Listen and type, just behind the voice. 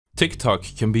TikTok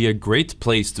can be a great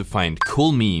place to find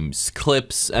cool memes,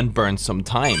 clips, and burn some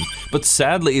time, but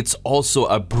sadly it's also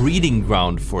a breeding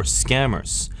ground for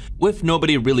scammers. With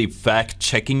nobody really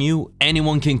fact-checking you,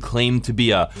 anyone can claim to be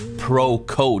a pro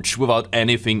coach without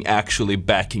anything actually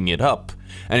backing it up.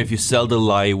 And if you sell the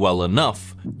lie well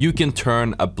enough, you can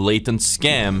turn a blatant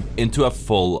scam into a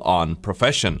full-on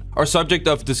profession. Our subject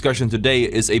of discussion today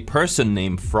is a person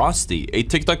named Frosty, a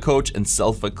TikTok coach and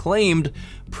self-acclaimed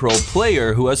pro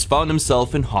player who has found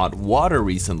himself in hot water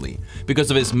recently because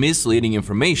of his misleading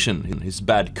information, his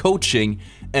bad coaching,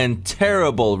 and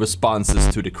terrible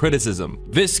responses to the criticism.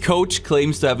 This coach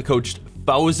claims to have coached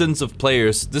thousands of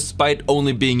players despite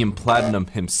only being in platinum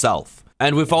himself.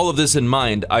 And with all of this in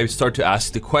mind, I start to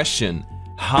ask the question,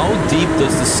 how deep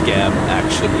does the scam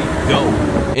actually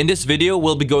go? In this video,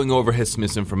 we'll be going over his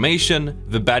misinformation,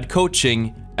 the bad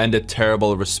coaching, and the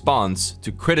terrible response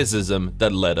to criticism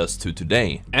that led us to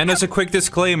today. And as a quick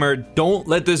disclaimer, don't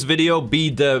let this video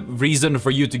be the reason for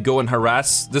you to go and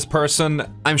harass this person.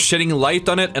 I'm shedding light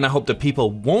on it, and I hope that people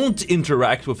won't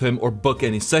interact with him or book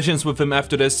any sessions with him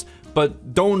after this,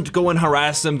 but don't go and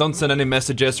harass him, don't send any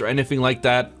messages or anything like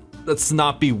that. Let's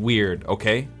not be weird,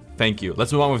 okay? Thank you.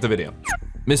 Let's move on with the video.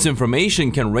 Misinformation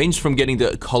can range from getting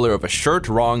the color of a shirt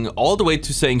wrong all the way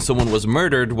to saying someone was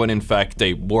murdered when in fact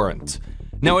they weren't.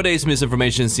 Nowadays,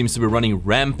 misinformation seems to be running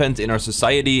rampant in our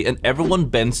society, and everyone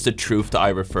bends the truth to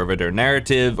either further their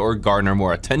narrative or garner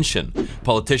more attention.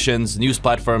 Politicians, news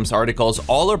platforms, articles,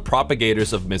 all are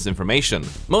propagators of misinformation.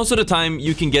 Most of the time,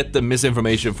 you can get the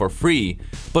misinformation for free,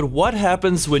 but what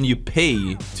happens when you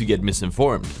pay to get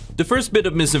misinformed? The first bit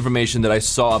of misinformation that I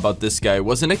saw about this guy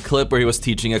was in a clip where he was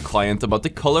teaching a client about the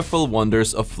colorful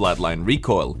wonders of flatline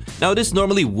recoil. Now, this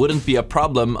normally wouldn't be a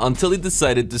problem until he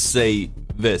decided to say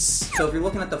this. So if you're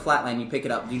looking at the flatline, you pick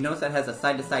it up. Do you notice that has a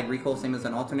side-to-side recoil, same as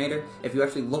an alternator? If you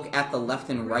actually look at the left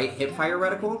and right hip fire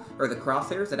reticle, or the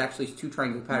crosshairs, it actually is two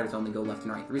triangle patterns only go left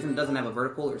and right. The reason it doesn't have a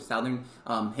vertical or southern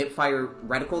hip fire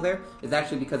reticle there is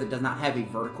actually because it does not have a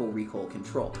vertical recoil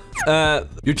control.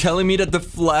 You're telling me that the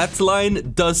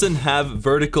flatline doesn't have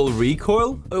vertical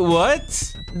recoil?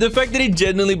 What? The fact that he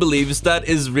genuinely believes that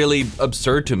is really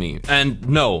absurd to me. And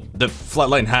no, the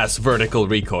flatline has vertical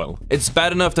recoil. It's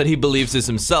bad enough that he believes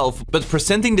this himself, but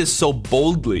presenting this so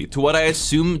boldly to what I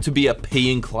assume to be a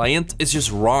paying client is just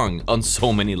wrong on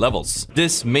so many levels.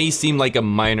 This may seem like a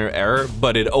minor error,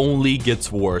 but it only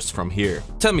gets worse from here.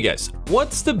 Tell me guys,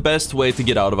 what's the best way to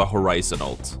get out of a Horizon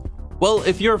ult? Well,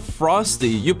 if you're Frosty,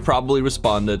 you probably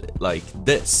responded like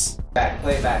this. Back,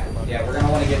 play it back. Yeah, we're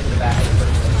gonna want to get to the back of the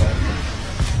first one.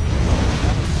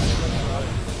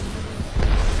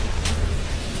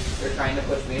 They're trying to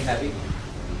push me heavy.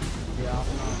 Yeah,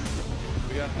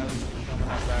 we got heavy coming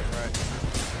out back right.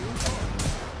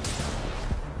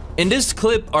 In this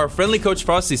clip, our friendly coach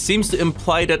Frosty seems to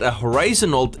imply that a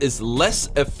Horizon ult is less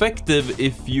effective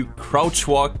if you crouch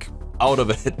walk out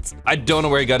of it. I don't know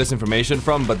where he got his information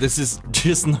from, but this is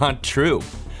just not true.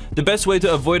 The best way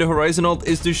to avoid a Horizon ult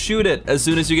is to shoot it as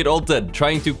soon as you get ulted.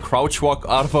 Trying to crouch walk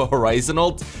out of a Horizon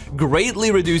ult greatly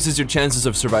reduces your chances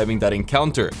of surviving that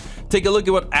encounter. Take a look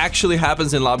at what actually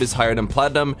happens in lobbies higher than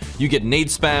Platinum. You get nade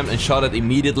spammed and shot at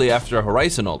immediately after a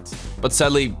Horizon ult. But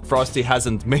sadly, Frosty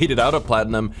hasn't made it out of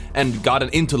Platinum and gotten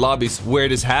into lobbies where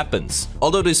this happens.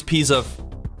 Although this piece of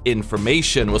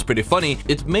information was pretty funny,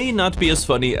 it may not be as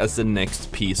funny as the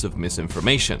next piece of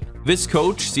misinformation. This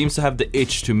coach seems to have the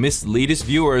itch to mislead his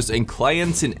viewers and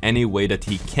clients in any way that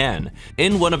he can.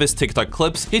 In one of his TikTok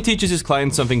clips, he teaches his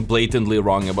clients something blatantly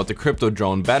wrong about the crypto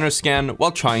drone banner scan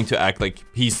while trying to act like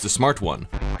he's the smart one.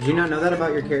 Did you not know that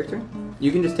about your character?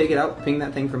 You can just take it out, ping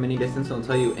that thing from any distance, and it'll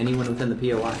tell you anyone within the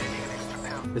POI.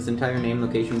 This entire name,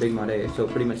 location, Big Mod A, so it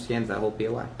pretty much scans that whole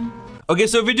POI. Okay,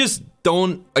 so if we just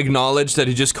don't acknowledge that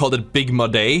he just called it Big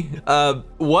Mode,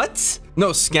 what?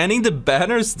 No, scanning the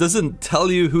banners doesn't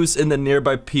tell you who's in the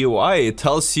nearby POI. It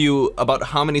tells you about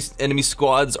how many enemy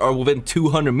squads are within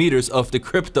 200 meters of the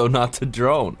crypto, not the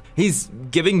drone. He's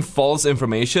giving false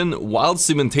information while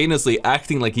simultaneously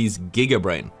acting like he's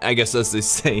Gigabrain. I guess as they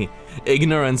say,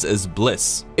 ignorance is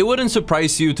bliss. It wouldn't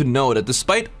surprise you to know that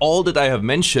despite all that I have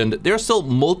mentioned, there are still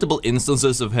multiple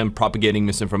instances of him propagating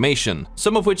misinformation,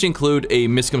 some of which include a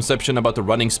misconception about the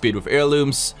running speed with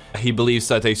heirlooms. He believes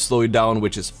that they slow you down,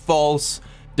 which is false.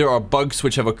 There are bugs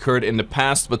which have occurred in the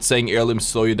past, but saying heirlooms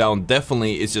slow you down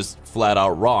definitely is just flat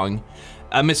out wrong.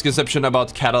 A misconception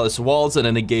about catalyst walls and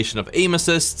a negation of aim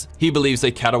assist. He believes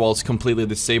that catawalls completely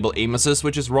disable aim assist,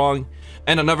 which is wrong.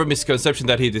 And another misconception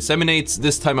that he disseminates,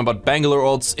 this time about Bangalore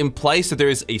ults, implies that there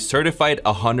is a certified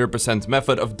 100%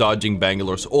 method of dodging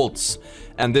Bangalore's ults.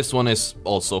 And this one is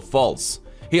also false.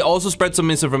 He also spread some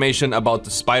misinformation about the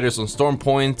spiders on storm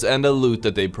points and the loot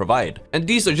that they provide. And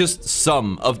these are just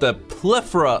some of the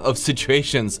plethora of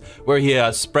situations where he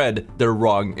has spread the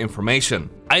wrong information.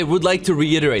 I would like to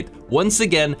reiterate once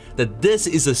again that this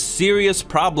is a serious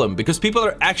problem because people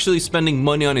are actually spending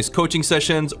money on his coaching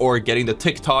sessions or getting the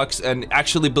TikToks and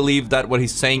actually believe that what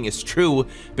he's saying is true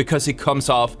because he comes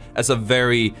off as a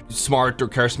very smart or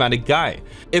charismatic guy.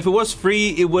 If it was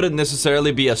free, it wouldn't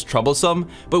necessarily be as troublesome,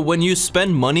 but when you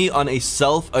spend money on a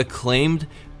self-acclaimed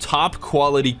top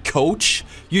quality coach,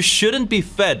 you shouldn't be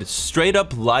fed straight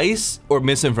up lies or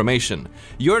misinformation.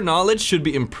 Your knowledge should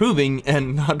be improving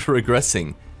and not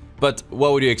regressing. But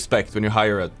what would you expect when you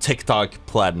hire a TikTok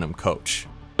platinum coach?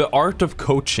 The art of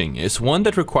coaching is one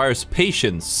that requires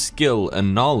patience, skill,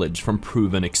 and knowledge from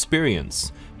proven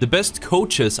experience. The best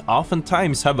coaches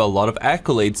oftentimes have a lot of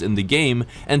accolades in the game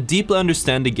and deeply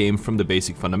understand the game from the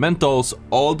basic fundamentals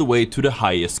all the way to the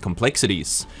highest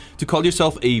complexities. To call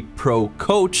yourself a pro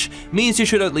coach means you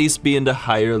should at least be in the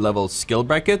higher level skill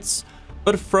brackets,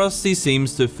 but Frosty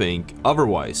seems to think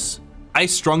otherwise. I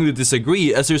strongly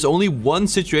disagree, as there's only one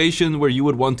situation where you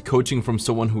would want coaching from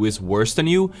someone who is worse than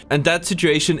you, and that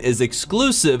situation is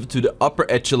exclusive to the upper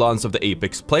echelons of the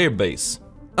Apex player base.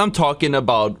 I'm talking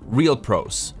about real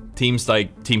pros. Teams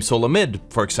like Team Solo Mid,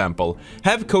 for example,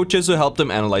 have coaches who help them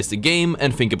analyze the game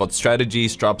and think about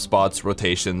strategies, drop spots,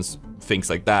 rotations, things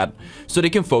like that, so they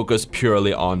can focus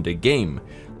purely on the game.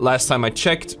 Last time I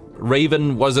checked,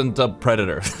 Raven wasn't a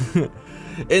predator.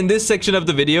 In this section of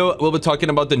the video, we'll be talking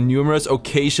about the numerous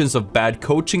occasions of bad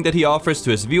coaching that he offers to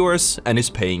his viewers and his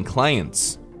paying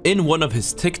clients. In one of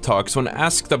his TikToks, when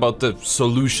asked about the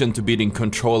solution to beating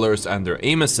controllers and their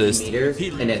aim assist,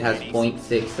 and it has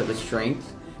 0.6 of a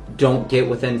strength, don't get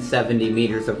within 70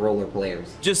 meters of roller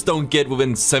players. Just don't get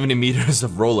within 70 meters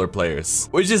of roller players.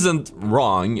 Which isn't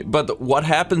wrong, but what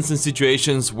happens in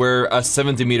situations where a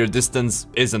 70-meter distance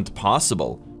isn't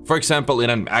possible? For example,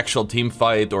 in an actual team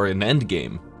fight or in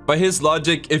endgame. By his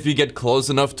logic, if you get close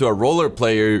enough to a roller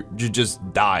player, you just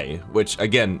die, which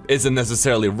again isn't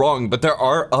necessarily wrong, but there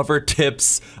are other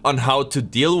tips on how to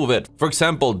deal with it. For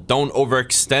example, don't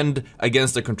overextend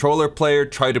against a controller player,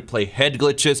 try to play head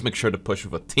glitches, make sure to push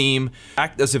with a team,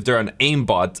 act as if they're an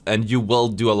aimbot and you will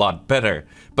do a lot better.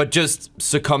 But just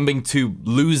succumbing to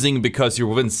losing because you're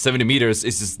within 70 meters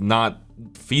is just not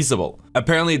feasible.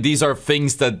 Apparently these are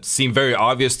things that seem very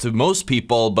obvious to most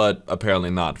people, but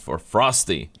apparently not for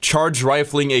Frosty. Charge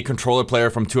rifling a controller player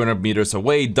from 200 meters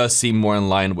away does seem more in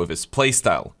line with his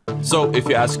playstyle. So if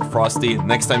you ask Frosty,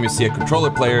 next time you see a controller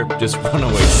player, just run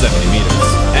away 70 meters.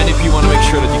 And if you want to make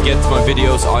sure that you get my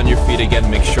videos on your feed again,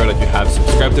 make sure that you have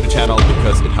subscribed to the channel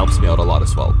because it helps me out a lot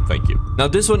as well. Thank you. Now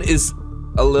this one is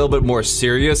a little bit more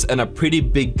serious and a pretty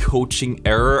big coaching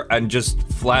error and just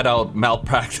flat out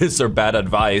malpractice or bad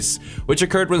advice, which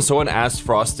occurred when someone asked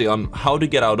Frosty on how to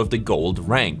get out of the gold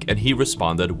rank, and he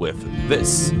responded with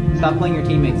this. Stop playing your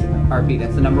teammates, RP.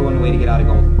 That's the #1 way to get out of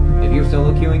gold. If you're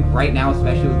solo queuing right now,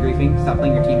 especially with griefing, stop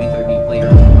playing your teammates RP. Play your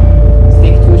own.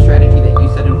 Stick to a strategy that you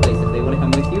set in place. If they want to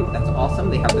come with you, that's awesome.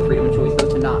 They have the freedom of choice though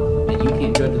to not, and you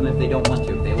can't judge them if they don't want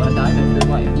to. If they want to die, that's their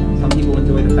life. Some people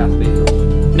enjoy the fast pace.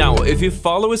 Now, if you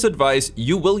follow his advice,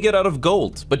 you will get out of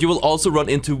gold, but you will also run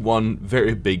into one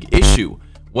very big issue.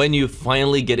 When you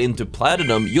finally get into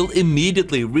platinum, you'll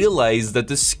immediately realize that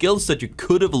the skills that you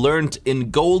could have learned in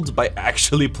gold by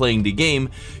actually playing the game,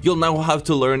 you'll now have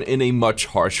to learn in a much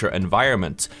harsher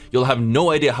environment. You'll have no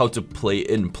idea how to play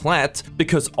in plat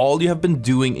because all you have been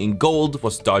doing in gold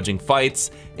was dodging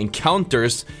fights,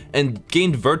 encounters, and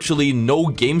gained virtually no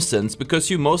game sense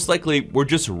because you most likely were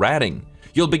just ratting.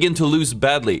 You'll begin to lose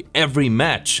badly every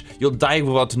match, you'll die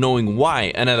without knowing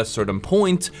why, and at a certain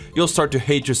point, you'll start to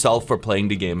hate yourself for playing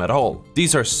the game at all.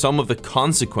 These are some of the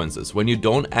consequences when you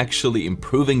don't actually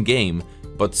improve in game,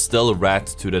 but still rat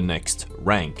to the next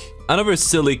rank. Another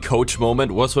silly coach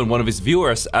moment was when one of his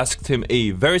viewers asked him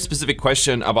a very specific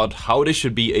question about how they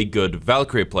should be a good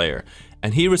Valkyrie player,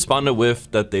 and he responded with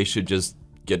that they should just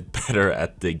get better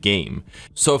at the game.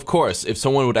 So of course, if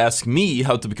someone would ask me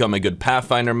how to become a good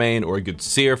Pathfinder main or a good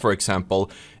Seer, for example,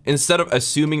 instead of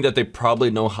assuming that they probably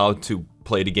know how to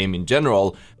play the game in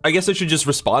general, I guess I should just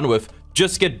respond with,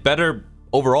 just get better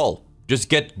overall. Just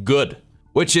get good.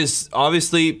 Which is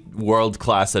obviously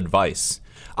world-class advice.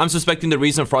 I'm suspecting the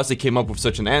reason Frosty came up with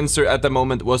such an answer at the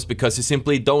moment was because he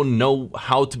simply don't know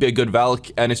how to be a good Valk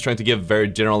and is trying to give very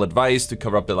general advice to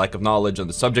cover up the lack of knowledge on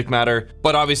the subject matter.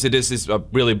 But obviously this is a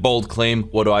really bold claim,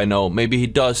 what do I know? Maybe he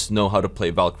does know how to play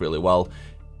Valk really well.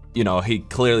 You know, he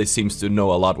clearly seems to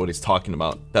know a lot what he's talking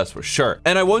about, that's for sure.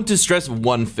 And I want to stress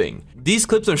one thing. These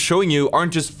clips I'm showing you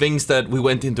aren't just things that we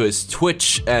went into his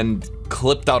Twitch and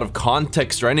clipped out of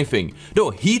context or anything. No,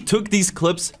 he took these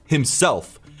clips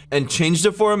himself and changed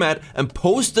the format and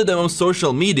posted them on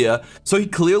social media, so he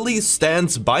clearly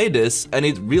stands by this, and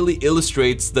it really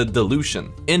illustrates the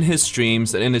delusion. In his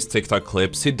streams and in his TikTok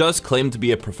clips, he does claim to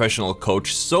be a professional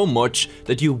coach so much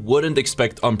that you wouldn't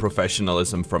expect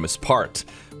unprofessionalism from his part.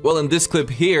 Well, in this clip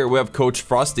here, we have Coach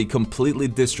Frosty completely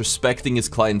disrespecting his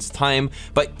clients' time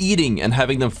by eating and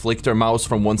having them flick their mouse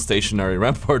from one stationary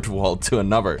rampart wall to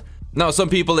another. Now, some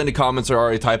people in the comments are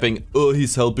already typing, "Oh,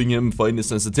 he's helping him find his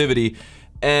sensitivity."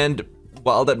 And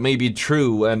while that may be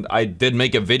true, and I did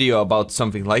make a video about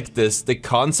something like this, the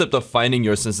concept of finding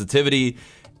your sensitivity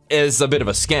is a bit of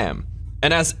a scam.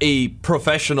 And as a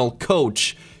professional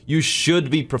coach, you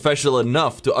should be professional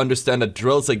enough to understand that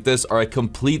drills like this are a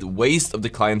complete waste of the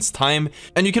client's time,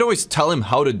 and you can always tell him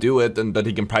how to do it and that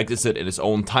he can practice it in his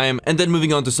own time, and then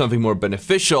moving on to something more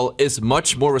beneficial is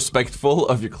much more respectful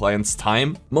of your client's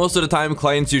time. Most of the time,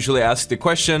 clients usually ask the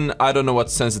question, "I don't know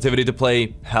what sensitivity to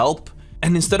play, help?"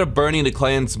 And instead of burning the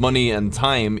client's money and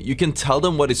time, you can tell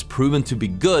them what is proven to be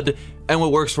good and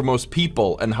what works for most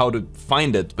people and how to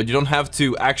find it, but you don't have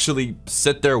to actually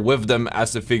sit there with them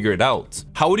as they figure it out.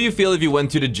 How would you feel if you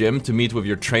went to the gym to meet with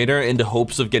your trainer in the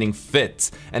hopes of getting fit,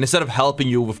 and instead of helping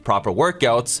you with proper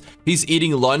workouts, he's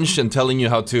eating lunch and telling you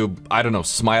how to, I don't know,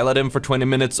 smile at him for 20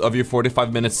 minutes of your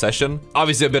 45-minute session?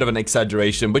 Obviously a bit of an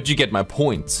exaggeration, but you get my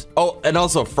point. Oh, and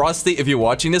also Frosty, if you're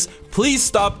watching this, please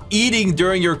stop eating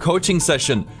during your coaching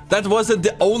session. That wasn't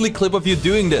the only clip of you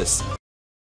doing this.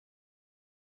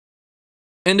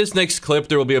 In this next clip,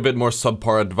 there will be a bit more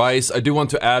subpar advice. I do want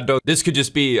to add though, this could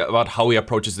just be about how he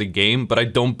approaches the game, but I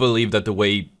don't believe that the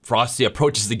way Frosty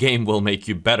approaches the game will make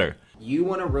you better. You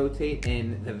want to rotate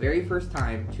in the very first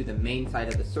time to the main side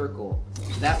of the circle.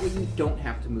 That way you don't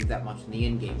have to move that much in the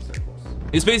in-game circles.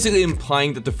 He's basically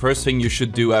implying that the first thing you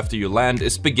should do after you land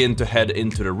is begin to head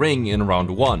into the ring in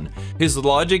round 1. His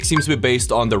logic seems to be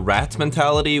based on the rat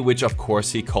mentality, which of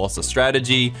course he calls a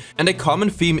strategy, and a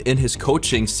common theme in his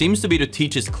coaching seems to be to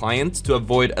teach his clients to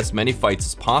avoid as many fights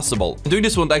as possible. Doing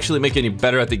this won't actually make you any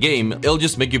better at the game, it'll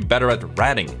just make you better at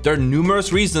ratting. There are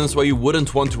numerous reasons why you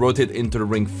wouldn't want to rotate into the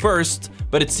ring first,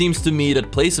 but it seems to me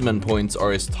that placement points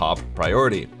are his top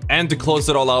priority. And to close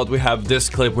it all out, we have this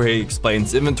clip where he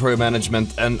explains inventory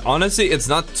management, and honestly, it's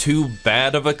not too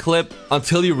bad of a clip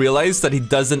until you realize that he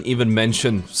doesn't even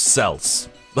mention cells.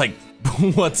 Like,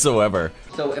 whatsoever.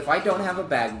 So if I don't have a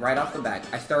bag right off the bat,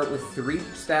 I start with 3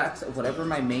 stacks of whatever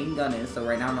my main gun is. So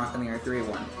right now I'm rocking the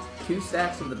R3A1. 2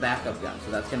 stacks of the backup gun.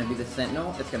 So that's going to be the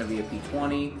Sentinel. It's going to be a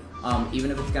P20.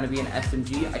 Even if it's going to be an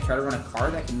SMG, I try to run a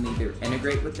car that can either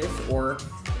integrate with this, or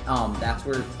that's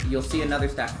where you'll see another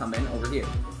stack come in over here.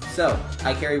 So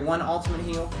I carry 1 ultimate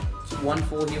heal, 1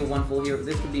 full heal, 1 full heal.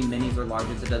 This could be minis or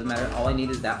larges, it doesn't matter. All I need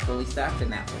is that fully stacked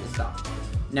and that fully stocked.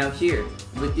 Now here,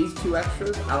 with these 2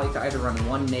 extras, I like to either run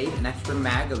 1 nade, an extra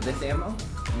mag of this ammo,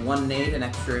 1 nade, an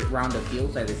extra round of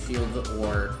heals, either shields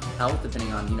or health,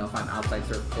 depending on, if I'm outside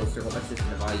circle, close circle, that's just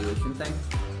an evaluation thing.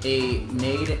 A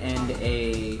nade and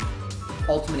a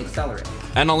ultimate accelerant.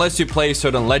 And unless you play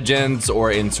certain legends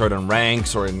or in certain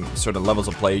ranks or in certain levels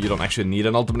of play, you don't actually need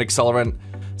an ultimate accelerant.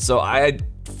 So I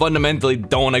fundamentally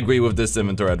don't agree with this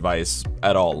inventory advice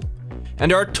at all.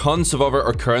 And there are tons of other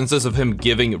occurrences of him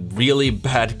giving really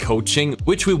bad coaching,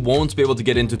 which we won't be able to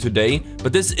get into today,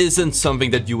 but this isn't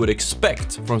something that you would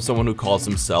expect from someone who calls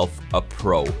himself a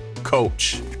pro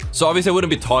coach. So obviously I wouldn't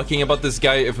be talking about this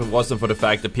guy if it wasn't for the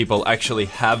fact that people actually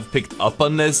have picked up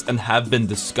on this and have been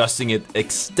discussing it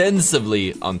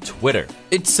extensively on Twitter.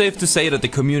 It's safe to say that the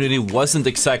community wasn't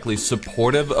exactly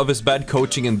supportive of his bad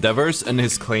coaching endeavors and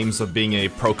his claims of being a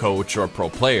pro coach or pro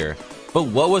player. But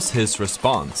what was his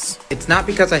response? It's not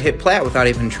because I hit plat without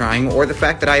even trying, or the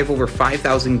fact that I have over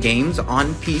 5,000 games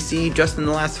on PC just in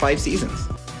the last 5 seasons.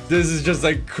 This is just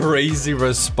a crazy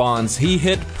response. He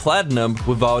hit platinum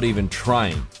without even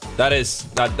trying. That is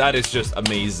just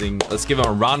amazing. Let's give him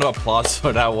a round of applause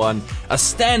for that one. A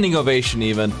standing ovation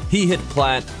even. He hit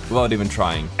plat without even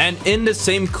trying. And in the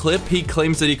same clip, he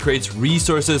claims that he creates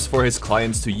resources for his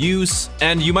clients to use.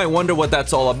 And you might wonder what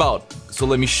that's all about. So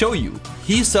let me show you.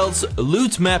 He sells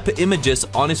loot map images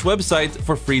on his website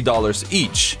for $3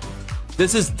 each.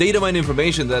 This is data mine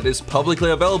information that is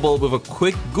publicly available with a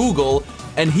quick Google,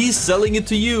 and he's selling it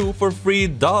to you for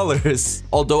 $3.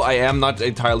 Although I am not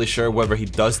entirely sure whether he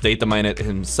does data mine it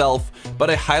himself, but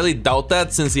I highly doubt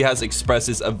that since he has expressed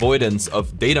his avoidance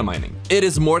of data mining. It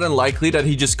is more than likely that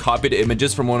he just copied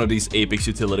images from one of these Apex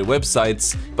utility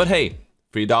websites, but hey,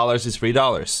 $3 is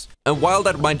 $3. And while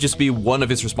that might just be one of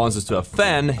his responses to a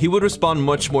fan, he would respond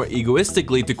much more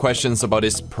egoistically to questions about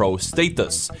his pro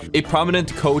status. A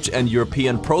prominent coach and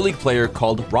European Pro League player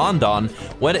called Rondon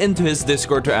went into his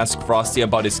Discord to ask Frosty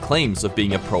about his claims of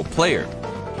being a pro player.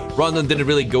 Rondon didn't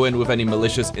really go in with any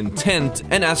malicious intent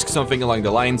and asked something along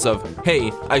the lines of, "Hey,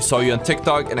 I saw you on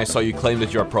TikTok and I saw you claim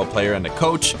that you're a pro player and a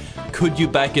coach. Could you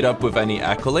back it up with any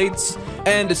accolades?"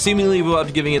 And seemingly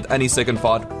without giving it any second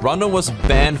thought, Rondon was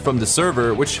banned from the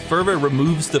server, which further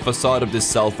removes the facade of this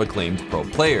self-acclaimed pro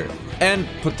player. And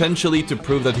potentially to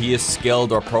prove that he is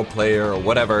skilled or pro player or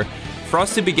whatever,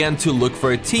 Frosty began to look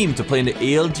for a team to play in the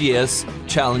ALGS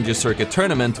Challenger Circuit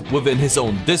tournament within his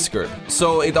own Discord.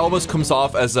 So it almost comes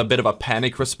off as a bit of a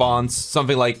panic response,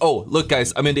 something like, "Oh, look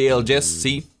guys, I'm in the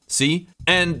ALGS, see?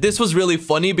 And this was really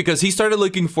funny because he started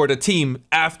looking for the team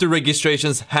after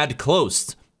registrations had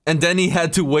closed. And then he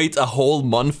had to wait a whole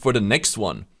month for the next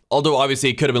one. Although obviously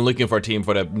he could have been looking for a team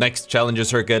for the next Challenger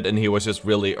Circuit and he was just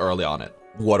really early on it.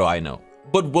 What do I know?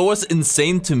 But what was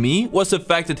insane to me was the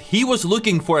fact that he was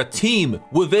looking for a team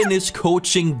within his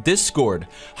coaching Discord.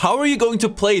 How are you going to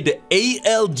play the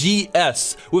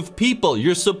ALGS with people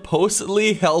you're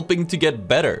supposedly helping to get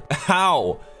better?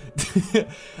 How?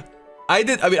 I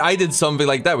did something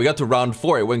like that. We got to round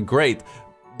 4. It went great.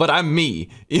 But I'm me,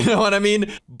 you know what I mean?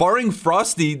 Barring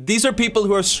Frosty, these are people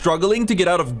who are struggling to get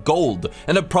out of gold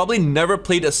and have probably never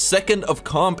played a second of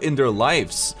comp in their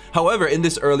lives. However, in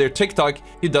this earlier TikTok,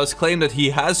 he does claim that he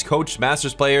has coached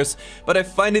Masters players, but I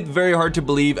find it very hard to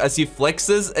believe as he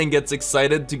flexes and gets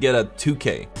excited to get a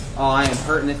 2K. Oh, I am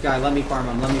hurting this guy. Let me farm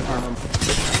him.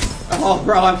 Oh,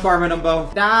 bro, I'm farming them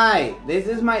both. Die! This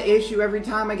is my issue every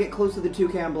time I get close to the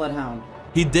 2K on Bloodhound.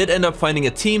 He did end up finding a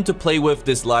team to play with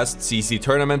this last CC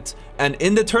tournament, and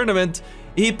in the tournament,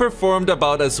 he performed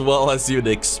about as well as you'd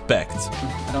expect.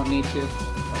 I don't need to.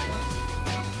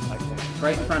 Okay.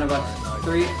 Right in front of us.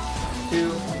 3, 2,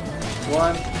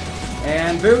 1,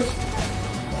 and boost!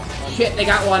 Shit, they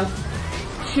got one.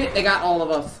 Shit, they got all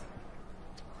of us.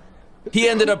 He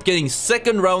ended up getting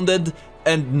second rounded,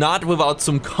 and not without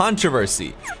some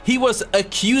controversy. He was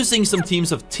accusing some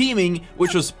teams of teaming,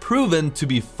 which was proven to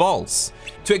be false.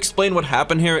 To explain what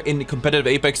happened here in competitive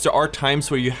Apex, there are times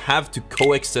where you have to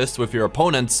coexist with your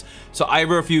opponents, so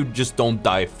either of you just don't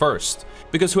die first.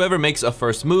 Because whoever makes a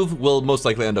first move will most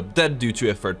likely end up dead due to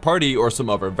a third party or some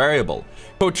other variable.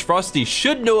 Coach Frosty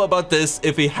should know about this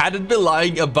if he hadn't been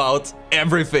lying about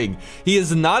everything. He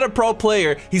is not a pro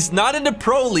player, he's not in the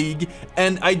pro league,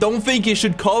 and I don't think he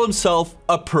should call himself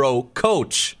a pro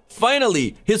coach.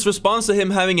 Finally, his response to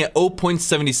him having a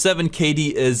 0.77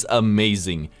 KD is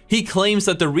amazing. He claims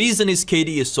that the reason his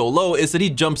KD is so low is that he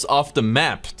jumps off the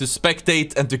map to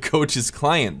spectate and to coach his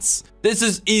clients. This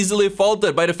is easily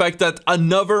faulted by the fact that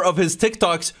another of his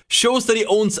TikToks shows that he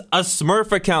owns a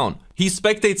Smurf account. He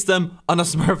spectates them on a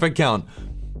Smurf account.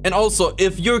 And also,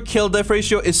 if your kill death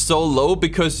ratio is so low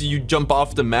because you jump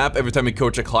off the map every time you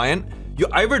coach a client, you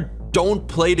either don't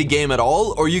play the game at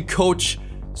all or you coach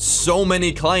so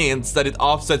many clients that it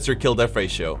offsets your kill death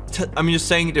ratio. I'm just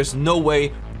saying there's no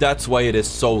way that's why it is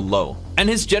so low. And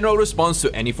his general response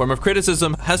to any form of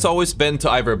criticism has always been to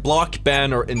either block,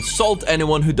 ban, or insult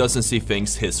anyone who doesn't see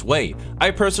things his way.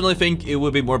 I personally think it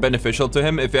would be more beneficial to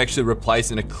him if he actually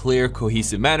replies in a clear,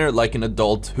 cohesive manner like an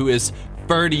adult who is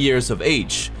 30 years of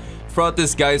age. Throughout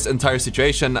this guy's entire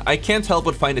situation, I can't help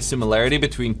but find a similarity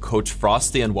between Coach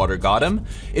Frosty and Water got him.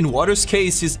 In Water's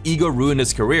case, his ego ruined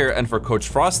his career, and for Coach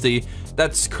Frosty,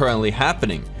 that's currently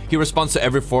happening. He responds to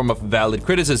every form of valid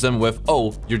criticism with,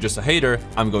 "Oh, you're just a hater,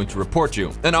 I'm going to report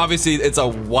you." And obviously, it's a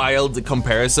wild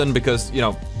comparison because, you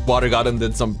know, Water got him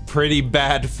did some pretty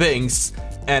bad things,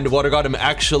 and Water got him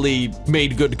actually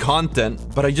made good content,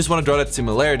 but I just want to draw that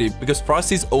similarity because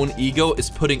Frosty's own ego is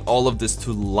putting all of this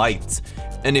to light.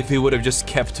 And if he would have just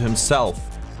kept to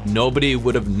himself, nobody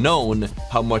would have known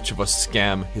how much of a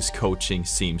scam his coaching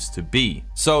seems to be.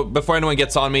 So before anyone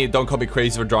gets on me, don't call me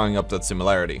crazy for drawing up that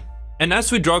similarity. And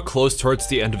as we draw close towards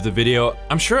the end of the video,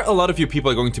 I'm sure a lot of you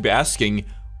people are going to be asking,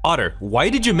 Ottr, why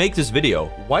did you make this video?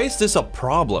 Why is this a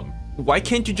problem? Why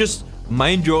can't you just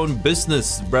mind your own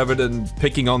business rather than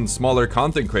picking on smaller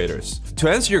content creators? To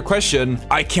answer your question,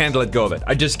 I can't let go of it.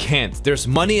 I just can't. There's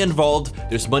money involved,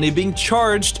 there's money being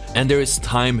charged, and there is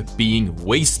time being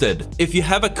wasted. If you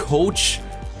have a coach,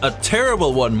 a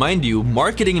terrible one, mind you,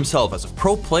 marketing himself as a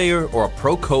pro player or a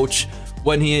pro coach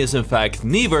when he is in fact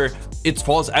neither, it's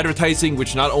false advertising,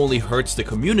 which not only hurts the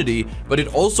community, but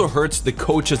it also hurts the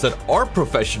coaches that are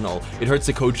professional. It hurts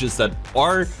the coaches that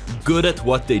are good at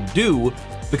what they do,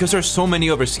 Because there's so many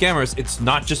other scammers, it's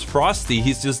not just Frosty,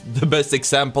 he's just the best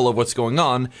example of what's going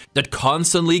on, that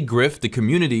constantly grift the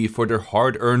community for their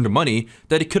hard-earned money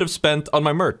that it could have spent on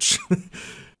my merch.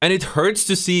 And it hurts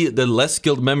to see the less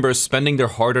skilled members spending their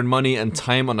hard-earned money and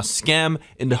time on a scam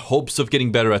in the hopes of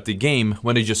getting better at the game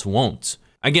when they just won't.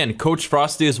 Again, Coach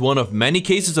Frosty is one of many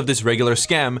cases of this regular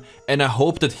scam, and I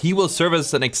hope that he will serve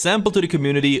as an example to the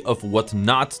community of what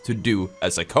not to do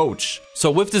as a coach. So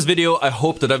with this video, I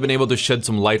hope that I've been able to shed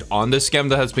some light on this scam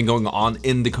that has been going on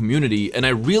in the community, and I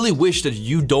really wish that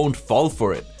you don't fall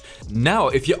for it. Now,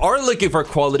 if you are looking for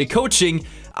quality coaching,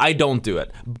 I don't do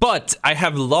it, but I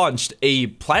have launched a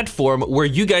platform where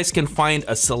you guys can find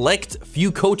a select few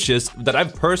coaches that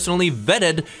I've personally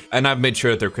vetted, and I've made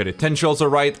sure that their credentials are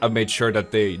right, I've made sure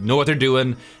that they know what they're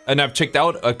doing, and I've checked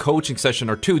out a coaching session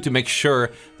or two to make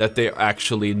sure that they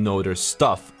actually know their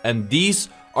stuff. And these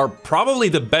are probably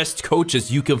the best coaches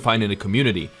you can find in the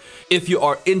community. If you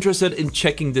are interested in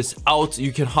checking this out,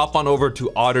 you can hop on over to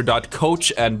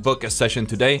ottr.coach and book a session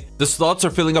today. The slots are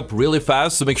filling up really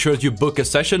fast, so make sure that you book a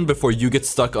session before you get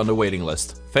stuck on the waiting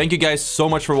list. Thank you guys so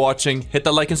much for watching. Hit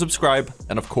that like and subscribe,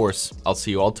 and of course, I'll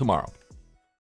see you all tomorrow.